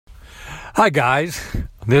Hi guys,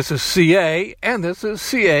 this is CA, and this is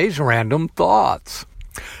CA's Random Thoughts.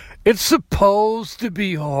 It's supposed to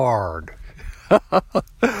be hard.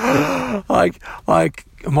 I'm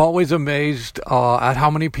always amazed at how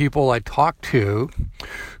many people I talk to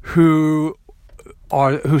who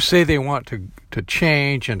say they want to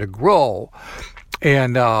change and to grow,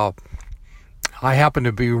 and I happen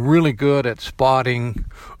to be really good at spotting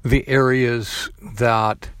the areas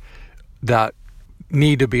that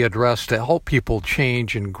need to be addressed to help people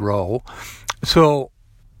change and grow. So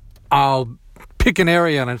I'll pick an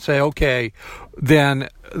area and say, okay, then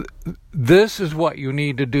this is what you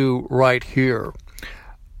need to do right here.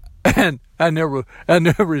 And their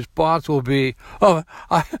response will be, oh,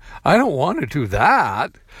 I don't want to do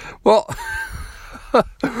that. Well,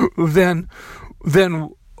 then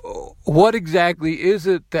what exactly is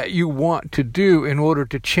it that you want to do in order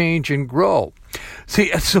to change and grow? See,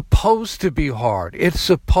 it's supposed to be hard. It's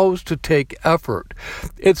supposed to take effort.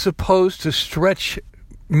 It's supposed to stretch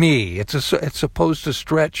me. It's supposed to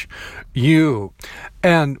stretch you.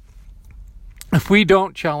 And if we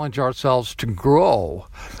don't challenge ourselves to grow,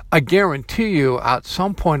 I guarantee you at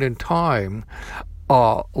some point in time,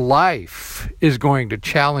 life is going to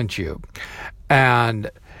challenge you. And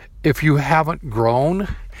if you haven't grown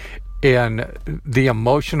in the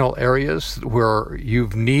emotional areas where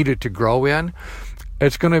you've needed to grow in,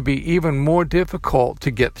 it's going to be even more difficult to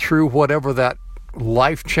get through whatever that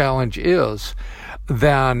life challenge is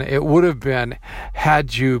than it would have been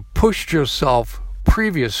had you pushed yourself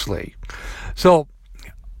previously. So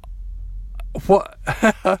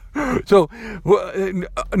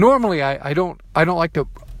normally I don't like to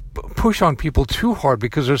push on people too hard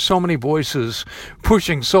because there's so many voices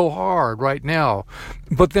pushing so hard right now.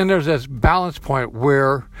 But then there's this balance point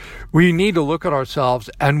where we need to look at ourselves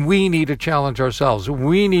and we need to challenge ourselves.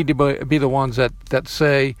 We need to be the ones that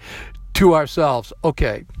say to ourselves,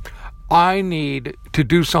 okay, I need to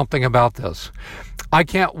do something about this. I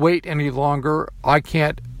can't wait any longer. I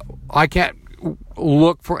can't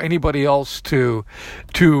look for anybody else to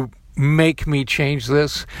make me change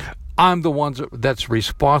this. I'm the one that's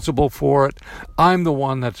responsible for it. I'm the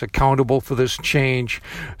one that's accountable for this change.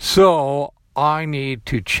 So I need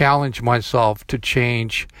to challenge myself to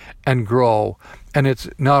change and grow. And it's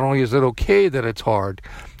not only is it okay that it's hard,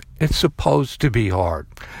 it's supposed to be hard.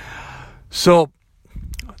 So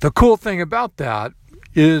the cool thing about that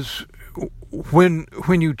is when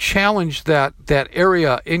you challenge that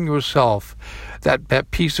area in yourself, that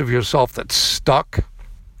piece of yourself that's stuck,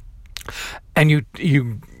 and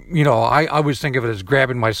I always think of it as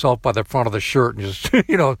grabbing myself by the front of the shirt and just,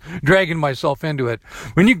 dragging myself into it.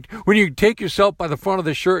 When you take yourself by the front of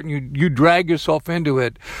the shirt and you drag yourself into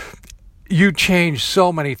it, you change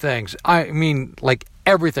so many things. I mean, like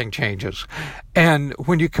everything changes. And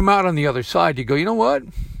when you come out on the other side, you go, you know what?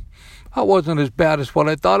 That wasn't as bad as what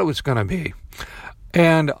I thought it was going to be.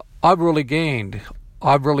 And I've really gained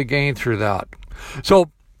through that.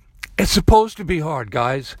 So it's supposed to be hard,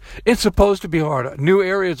 guys. It's supposed to be hard. New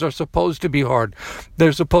areas are supposed to be hard.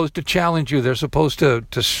 They're supposed to challenge you. They're supposed to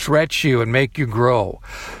stretch you and make you grow.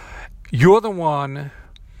 You're the one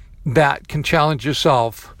that can challenge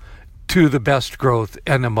yourself to the best growth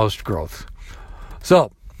and the most growth.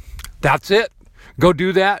 So that's it. Go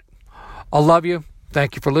do that. I love you.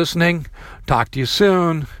 Thank you for listening. Talk to you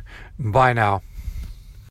soon. Bye now.